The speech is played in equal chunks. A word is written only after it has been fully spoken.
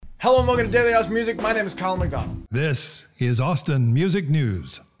Hello and welcome to Daily Austin Music. My name is Colin McDonald. This is Austin Music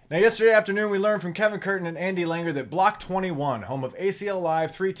News. Now, yesterday afternoon, we learned from Kevin Curtin and Andy Langer that Block 21, home of ACL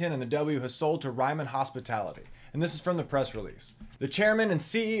Live, 310, and the W, has sold to Ryman Hospitality. And this is from the press release. The chairman and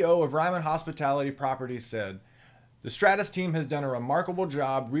CEO of Ryman Hospitality Properties said, "The Stratus team has done a remarkable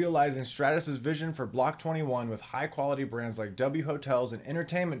job realizing Stratus's vision for Block 21 with high-quality brands like W Hotels and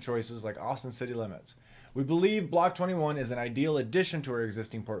entertainment choices like Austin City Limits. We believe Block 21 is an ideal addition to our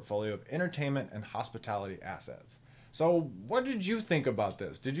existing portfolio of entertainment and hospitality assets." So what did you think about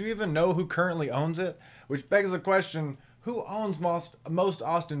this? Did you even know who currently owns it? Which begs the question, who owns most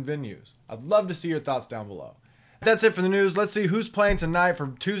Austin venues? I'd love to see your thoughts down below. That's it for the news. Let's see who's playing tonight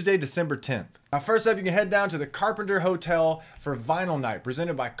for Tuesday, December 10th. Now, first up, you can head down to the Carpenter Hotel for Vinyl Night,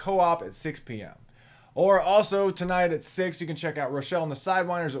 presented by Co-op at 6 p.m. Or also tonight at 6, you can check out Rochelle and the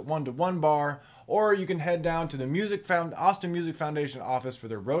Sidewinders at 1 to 1 Bar. Or you can head down to the Austin Music Foundation office for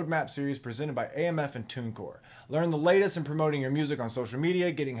their Roadmap series presented by AMF and TuneCore. Learn the latest in promoting your music on social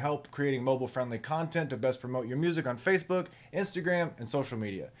media, getting help creating mobile-friendly content to best promote your music on Facebook, Instagram, and social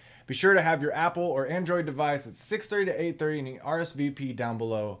media. Be sure to have your Apple or Android device at 6:30 to 8:30 and RSVP down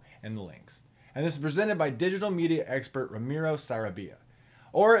below in the links. And this is presented by digital media expert Ramiro Sarabia.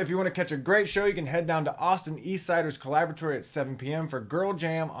 Or if you want to catch a great show, you can head down to Austin Eastsiders Collaboratory at 7 p.m. for Girl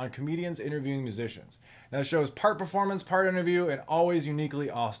Jam on comedians interviewing musicians. Now, the show is part performance, part interview, and always uniquely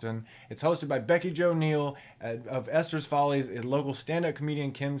Austin. It's hosted by Becky Jo Neal of Esther's Follies and local stand-up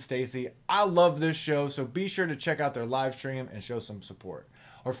comedian Kim Stacy. I love this show, so be sure to check out their live stream and show some support.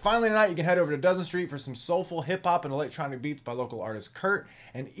 Or finally tonight, you can head over to Dozen Street for some soulful hip-hop and electronic beats by local artists Kurt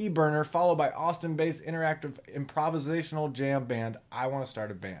and E-Burner, followed by Austin-based interactive improvisational jam band I Want to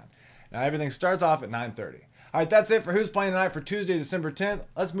Start a Band. Now, everything starts off at 9:30. All right, that's it for Who's Playing Tonight for Tuesday, December 10th.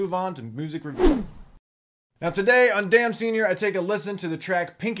 Let's move on to music review. Now, today on Damn Senior, I take a listen to the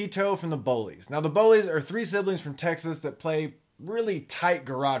track Pinky Toe from the Bowleys. Now, the Bowleys are 3 siblings from Texas that play really tight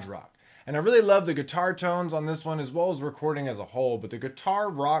garage rock. And I really love the guitar tones on this one as well as the recording as a whole, but the guitar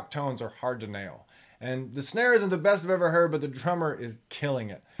rock tones are hard to nail. And the snare isn't the best I've ever heard, but the drummer is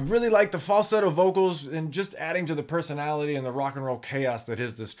killing it. I really like the falsetto vocals and just adding to the personality and the rock and roll chaos that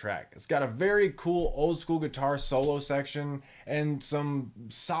is this track. It's got a very cool old school guitar solo section and some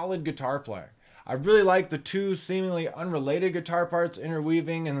solid guitar playing. I really like the 2 seemingly unrelated guitar parts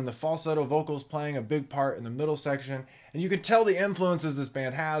interweaving and then the falsetto vocals playing a big part in the middle section. And you can tell the influences this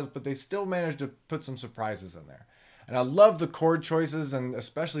band has, but they still managed to put some surprises in there. And I love the chord choices and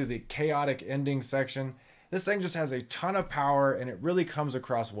especially the chaotic ending section. This thing just has a ton of power and it really comes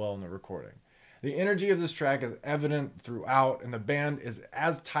across well in the recording. The energy of this track is evident throughout and the band is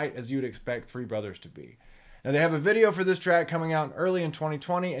as tight as you'd expect 3 brothers to be. Now, they have a video for this track coming out early in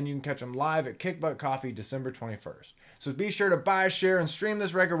 2020, and you can catch them live at Kick Butt Coffee December 21st. So be sure to buy, share, and stream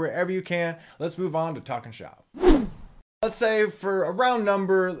this record wherever you can. Let's move on to Talking Shop. Let's say for a round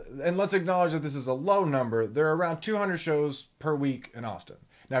number, and let's acknowledge that this is a low number, there are around 200 shows per week in Austin.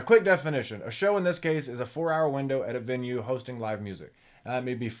 Now, quick definition. A show in this case is a 4-hour window at a venue hosting live music. It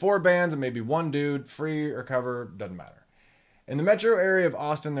may be 4 bands, it may be 1 dude, free or cover, doesn't matter. In the metro area of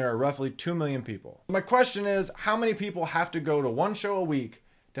Austin, there are roughly 2 million people. My question is, how many people have to go to 1 show a week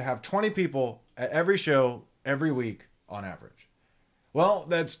to have 20 people at every show every week on average? Well,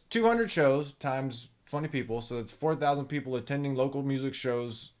 that's 200 shows times 20 people, so that's 4,000 people attending local music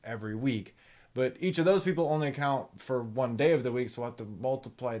shows every week. But each of those people only account for 1 day of the week, so I'll have to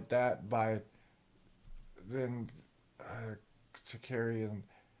multiply that by then to carry in.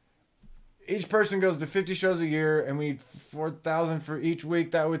 Each person goes to 50 shows a year and we need 4,000 for each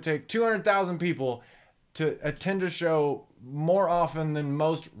week. That would take 200,000 people to attend a show more often than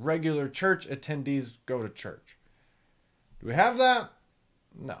most regular church attendees go to church. Do we have that?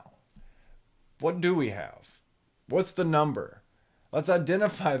 No. What do we have? What's the number? Let's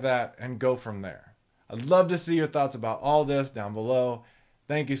identify that and go from there. I'd love to see your thoughts about all this down below.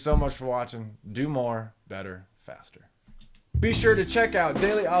 Thank you so much for watching. Do more, better, faster. Be sure to check out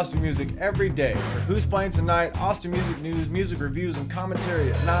Daily Austin Music every day for Who's Playing Tonight, Austin Music News, music reviews, and commentary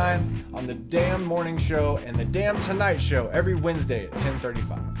at 9 on the Damn Morning Show and the Damn Tonight Show every Wednesday at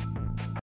 10:35.